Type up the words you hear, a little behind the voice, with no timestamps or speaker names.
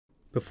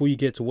Before you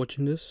get to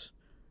watching this,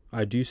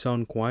 I do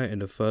sound quiet in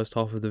the first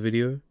half of the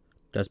video.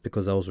 That's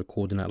because I was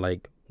recording at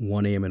like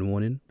 1 AM in the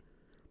morning,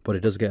 but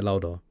it does get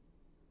louder.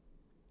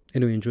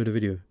 Anyway, enjoy the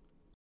video.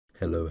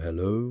 Hello,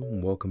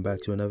 and welcome back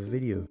to another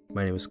video.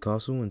 My name is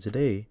Castle, and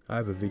today I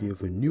have a video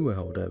for newer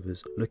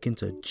Helldivers looking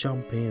to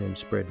jump in and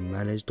spread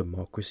managed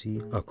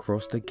democracy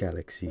across the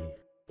galaxy.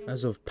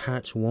 As of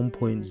patch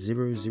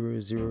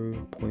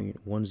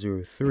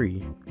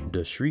 1.000.103, the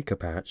Shrieker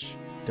patch,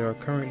 there are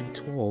currently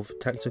 12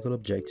 tactical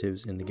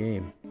objectives in the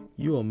game.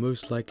 You are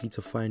most likely to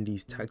find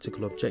these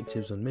tactical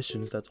objectives on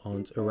missions that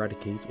aren't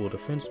eradicate or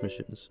defense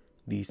missions.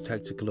 These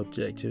tactical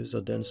objectives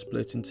are then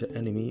split into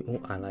enemy or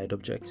allied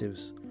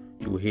objectives.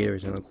 You will hear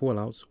it in the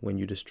callouts. When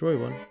you destroy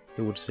one,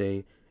 it would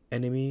say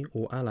enemy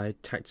or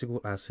allied tactical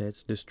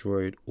assets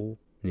destroyed or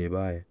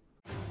nearby.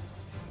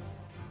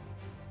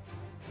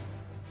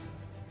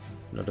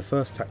 Now, the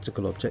first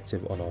tactical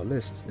objective on our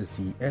list is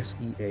the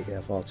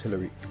SEAF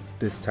Artillery.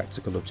 This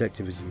tactical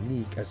objective is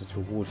unique as it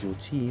rewards your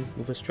team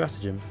with a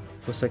stratagem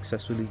for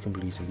successfully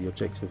completing the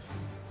objective.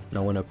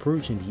 Now, when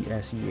approaching the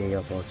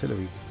SEAF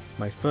Artillery,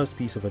 my first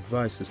piece of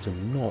advice is to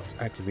not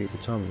activate the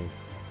terminal.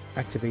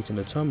 Activating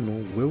the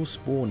terminal will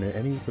spawn an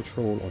enemy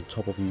patrol on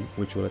top of you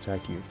which will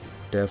attack you.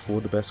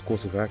 Therefore, the best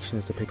course of action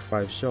is to pick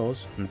 5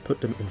 shells and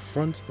put them in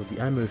front of the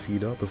ammo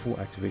feeder before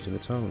activating the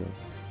terminal.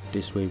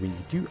 This way, when you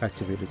do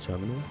activate the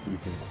terminal, you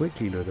can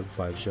quickly load up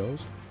 5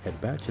 shells, head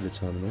back to the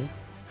terminal,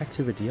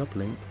 activate the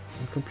uplink,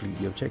 and complete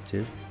the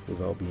objective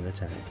without being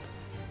attacked.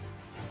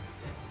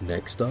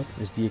 Next up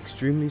is the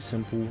extremely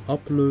simple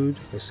upload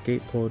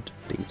escape pod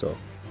data.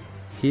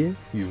 Here,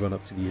 you run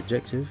up to the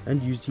objective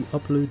and use the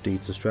upload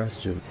data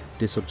stratagem.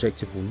 This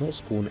objective will not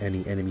spawn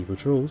any enemy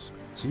patrols,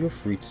 so you're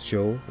free to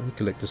chill and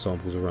collect the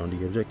samples around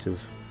the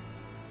objective.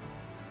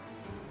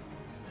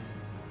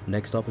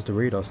 Next up is the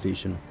radar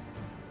station.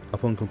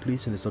 Upon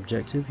completing this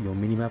objective, your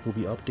minimap will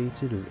be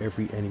updated with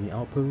every enemy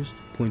outpost,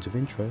 point of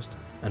interest,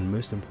 and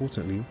most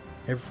importantly,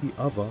 every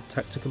other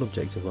tactical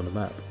objective on the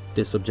map.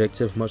 This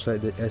objective, much like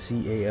the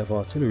SEAF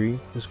Artillery,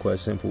 is quite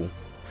simple.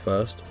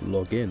 First,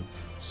 log in.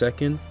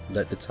 Second,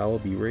 let the tower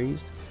be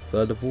raised.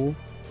 Third of all,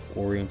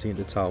 orientate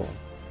the tower.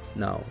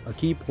 Now, a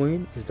key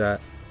point is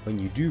that when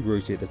you do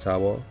rotate the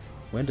tower,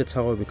 when the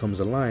tower becomes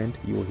aligned,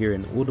 you will hear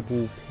an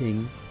audible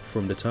ping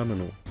from the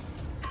terminal.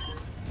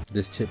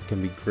 This tip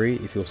can be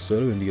great if you're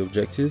soloing the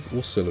objective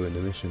or soloing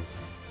the mission.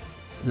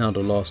 Now,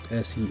 the last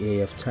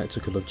SEAF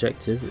tactical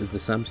objective is the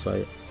SAM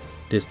Site.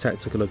 This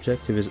tactical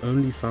objective is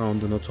only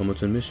found on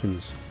Automaton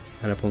missions,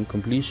 and upon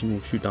completion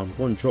will shoot down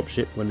 1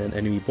 dropship when an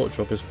enemy bot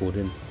drop is called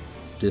in.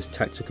 This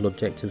tactical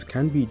objective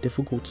can be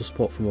difficult to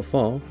spot from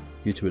afar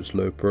due to its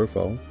low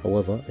profile.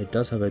 However, it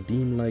does have a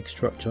beam-like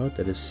structure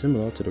that is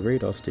similar to the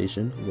radar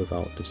station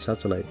without the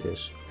satellite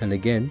dish. And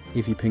again,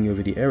 if you ping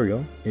over the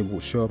area, it will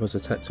show up as a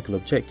tactical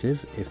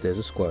objective if there's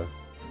a square.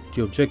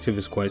 The objective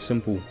is quite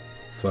simple.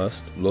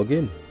 First, log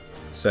in.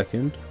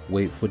 Second,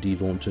 wait for the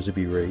launcher to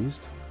be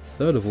raised.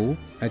 Third of all,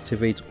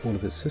 activate all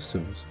of its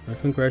systems. And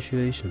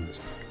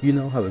congratulations, you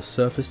now have a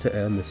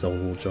surface-to-air missile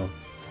launcher.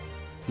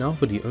 Now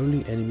for the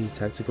only enemy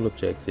tactical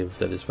objective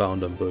that is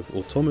found on both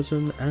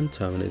Automaton and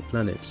Terminid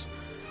planets,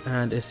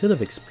 and instead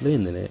of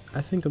explaining it, I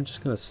think I'm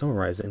just going to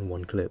summarize it in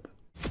one clip.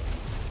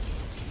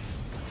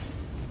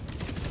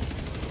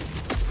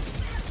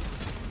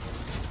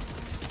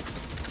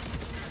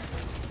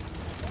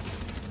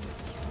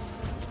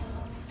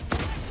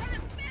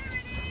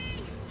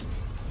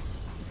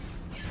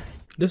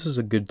 This is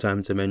a good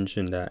time to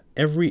mention that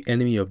every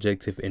enemy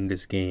objective in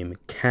this game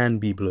can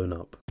be blown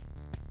up.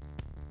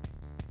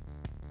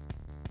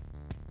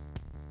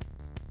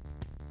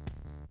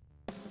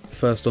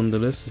 First on the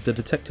list is the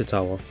Detector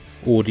Tower,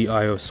 or the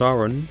Eye of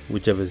Sauron,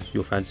 whichever is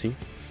your fancy.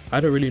 I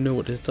don't really know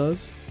what this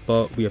does,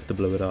 but we have to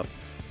blow it up.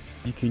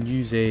 You can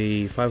use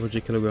a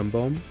 500 kg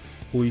bomb,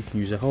 or you can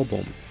use a Hell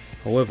bomb.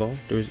 However,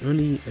 there is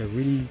only a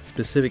really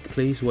specific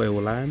place where it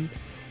will land,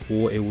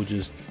 or it will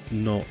just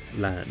not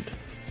land,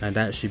 and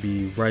that should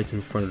be right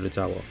in front of the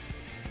tower.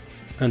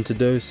 And to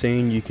those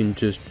saying you can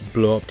just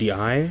blow up the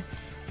eye,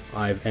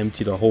 I've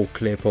emptied a whole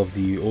clip of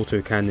the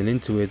autocannon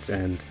into it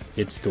and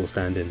it's still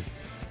standing.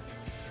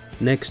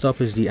 Next up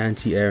is the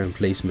Anti-Air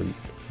Emplacement,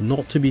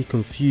 not to be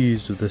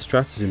confused with the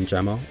Stratagem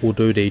Jammer,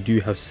 although they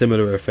do have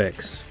similar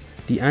effects.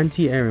 The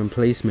Anti-Air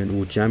Emplacement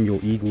will jam your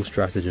Eagle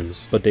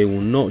stratagems, but they will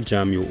not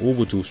jam your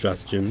orbital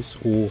stratagems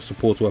or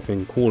support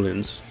weapon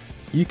call-ins.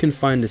 You can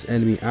find this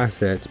enemy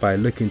asset by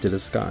looking to the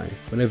sky.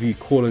 Whenever you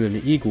call in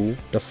an Eagle,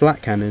 the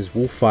flat cannons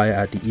will fire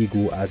at the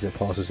Eagle as it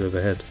passes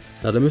overhead.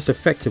 Now, the most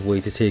effective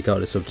way to take out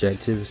this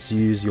objective is to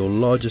use your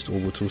largest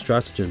orbital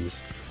stratagems,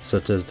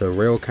 such as the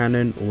rail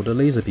cannon or the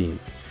laser beam.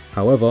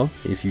 However,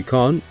 if you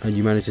can't and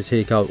you manage to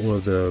take out all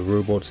of the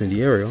robots in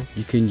the area,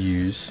 you can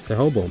use a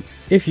Hell bomb.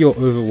 If you're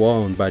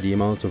overwhelmed by the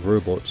amount of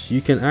robots, you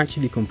can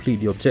actually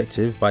complete the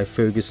objective by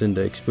focusing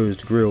the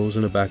exposed grills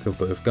on the back of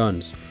both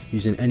guns,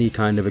 using any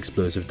kind of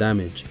explosive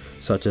damage,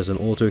 such as an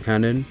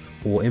autocannon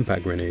or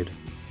impact grenade.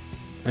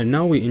 And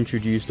now we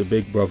introduce the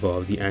big brother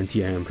of the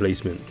Anti-Air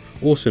Emplacement,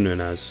 also known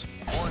as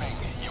Warning,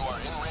 you are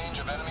in range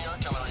of enemy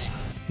artillery.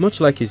 Much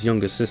like his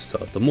younger sister,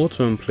 the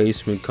Mortar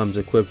Emplacement comes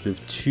equipped with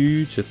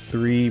 2 to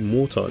 3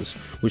 mortars,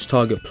 which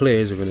target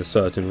players within a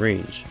certain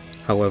range.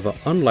 However,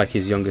 unlike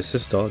his younger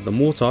sister, the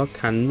mortar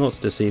cannot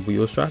disable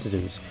your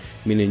stratagems,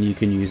 meaning you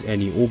can use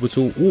any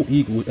orbital or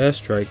eagle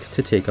airstrike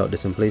to take out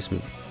this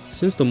emplacement.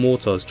 Since the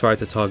mortars try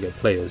to target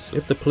players,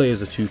 if the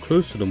players are too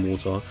close to the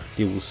mortar,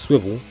 they will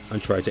swivel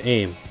and try to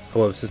aim.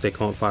 However, since they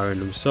can't fire in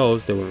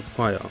themselves, they won't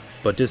fire.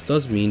 But this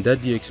does mean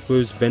that the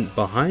exposed vent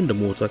behind the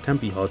mortar can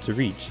be hard to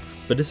reach,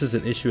 but this is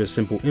an issue a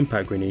simple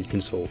impact grenade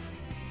can solve.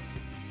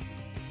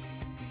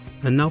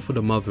 And now for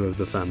the mother of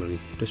the family,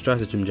 the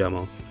Stratagem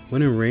Jammer.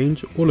 When in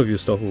range, all of your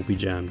stuff will be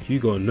jammed. You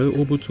got no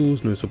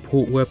orbitals, no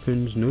support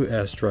weapons, no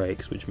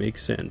airstrikes, which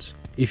makes sense.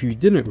 If you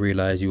didn't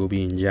realize you were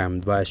being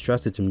jammed by a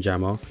Stratagem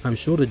Jammer, I'm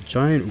sure the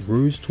giant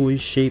rose toy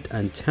shaped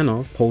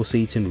antenna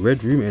pulsating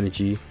red room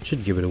energy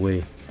should give it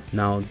away.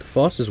 Now, the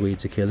fastest way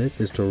to kill it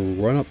is to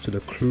run up to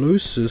the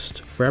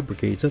closest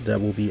fabricator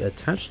that will be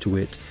attached to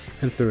it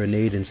and throw a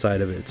nade inside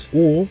of it.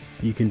 Or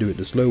you can do it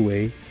the slow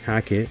way,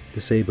 hack it,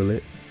 disable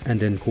it, and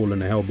then call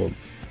in a hell bomb.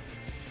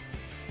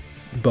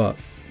 But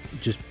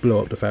just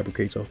blow up the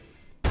fabricator.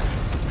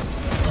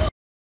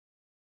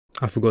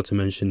 I forgot to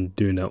mention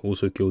doing that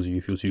also kills you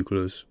if you're too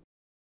close.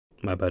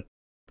 My bad.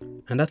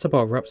 And that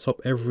about wraps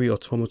up every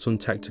Automaton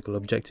tactical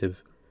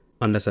objective.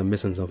 Unless I'm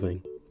missing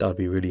something. That would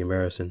be really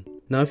embarrassing.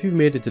 Now if you've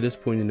made it to this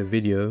point in the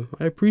video,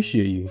 I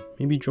appreciate you.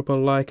 Maybe drop a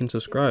like and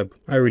subscribe.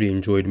 I really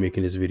enjoyed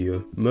making this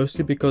video.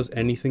 Mostly because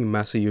anything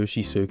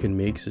Masayoshi Soken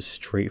makes is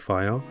straight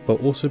fire.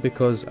 But also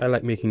because I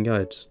like making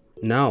guides.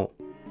 Now,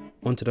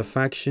 onto the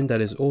faction that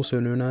is also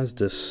known as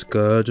the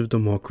Scourge of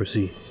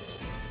Democracy.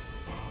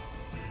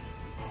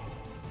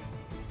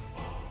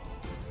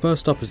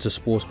 First up is the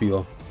Spore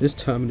Spewer. This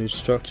Terminid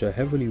structure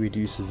heavily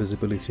reduces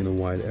visibility in a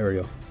wide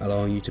area,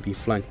 allowing you to be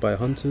flanked by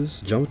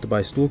hunters, jumped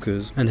by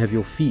stalkers, and have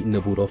your feet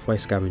nibbled off by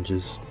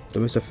scavengers. The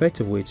most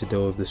effective way to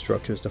deal with this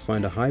structure is to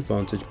find a high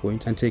vantage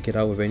point and take it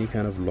out with any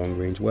kind of long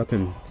range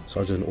weapon,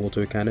 such as an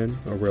autocannon,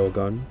 a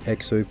railgun,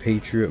 Exo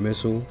Patriot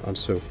missile, and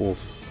so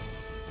forth.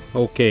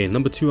 Okay,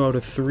 number 2 out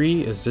of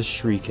 3 is the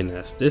Shrieker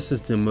Nest. This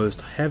is the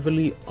most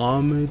heavily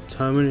armored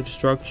Terminid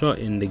structure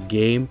in the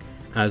game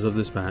as of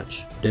this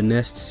patch. The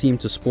nests seem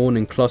to spawn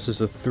in clusters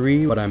of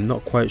 3, but I'm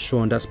not quite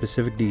sure on that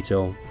specific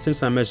detail.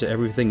 Since I measure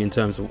everything in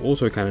terms of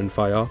autocannon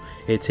fire,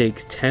 it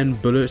takes 10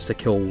 bullets to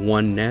kill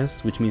 1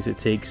 nest, which means it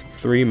takes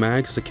 3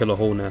 mags to kill a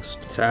whole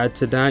nest. To add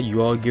to that,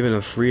 you are given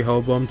a free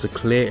hell bomb to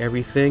clear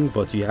everything,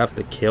 but you have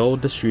to kill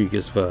the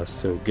Shriekers first,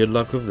 so good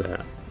luck with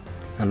that.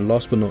 And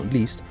last but not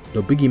least,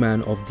 the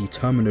boogeyman of the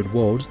Terminid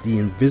world, the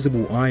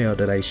invisible ire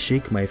that I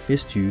shake my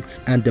fist to,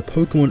 and the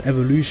Pokemon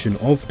evolution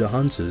of the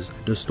hunters,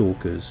 the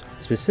Stalkers,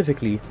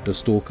 specifically the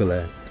Stalker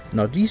Lair.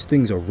 Now these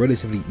things are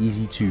relatively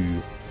easy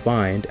to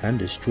find and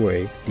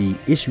destroy. The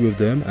issue with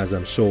them, as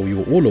I'm sure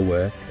you're all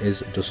aware,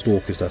 is the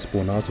stalkers that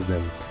spawn out of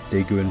them.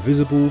 They go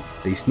invisible,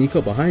 they sneak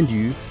up behind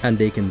you, and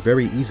they can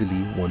very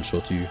easily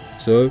one-shot you.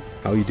 So,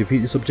 how you defeat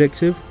this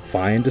objective?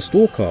 Find the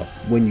stalker.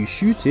 When you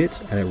shoot it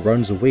and it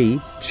runs away,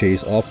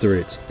 chase after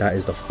it. That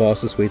is the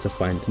fastest way to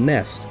find the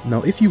nest.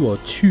 Now, if you are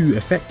too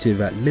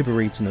effective at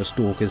liberating a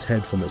stalker's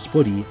head from its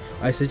body,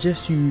 I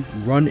suggest you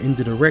run in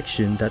the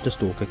direction that the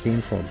stalker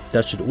came from.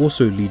 That should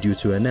also lead you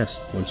to a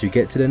nest. Once you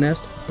get to the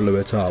nest, blow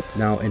it up.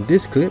 Now, in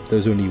this clip,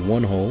 there's only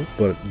one hole,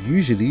 but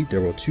usually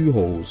there are 2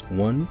 holes.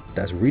 One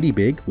that's really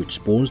big, which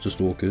spawns the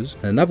stalkers,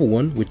 and another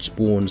one which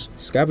spawns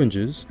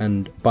scavengers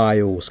and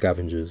bio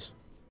scavengers.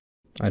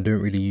 I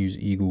don't really use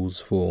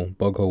eagles for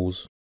bug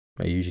holes.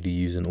 I usually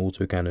use an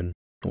autocannon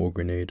or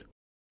grenade.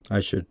 I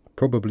should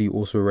probably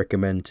also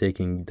recommend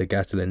taking the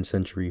Gatlin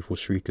Sentry for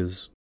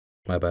Shriekers.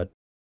 My bad.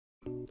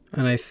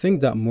 And I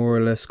think that more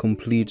or less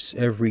completes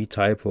every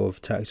type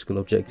of tactical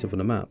objective on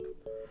the map.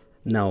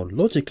 Now,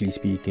 logically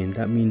speaking,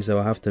 that means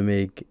I'll have to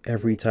make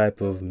every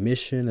type of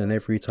mission and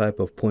every type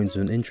of point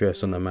of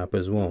interest on the map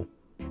as well.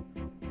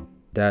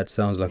 That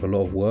sounds like a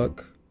lot of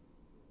work.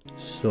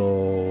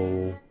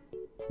 So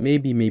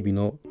maybe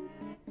not.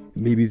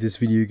 Maybe this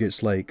video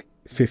gets like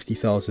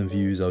 50,000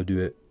 views, I'll do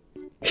it.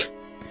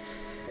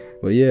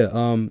 But yeah,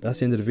 that's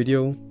the end of the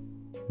video.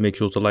 Make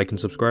sure to like and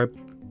subscribe.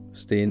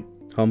 Stay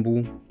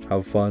humble,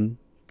 have fun,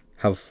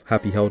 have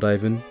happy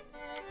helldiving.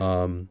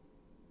 And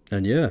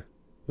yeah,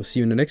 we'll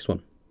see you in the next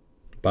one.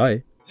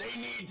 Bye. They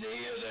need to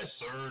hear this.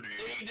 They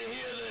need to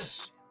hear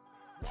this.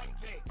 One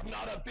thing, I'm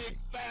not a big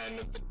fan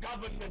of the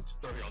government.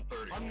 30 on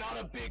 30. I'm not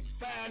a big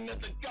fan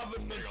of the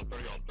government. 30 on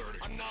 30 on 30.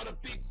 I'm not a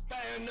big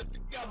fan of the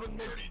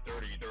government. 30,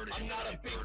 30, 30. I'm not a big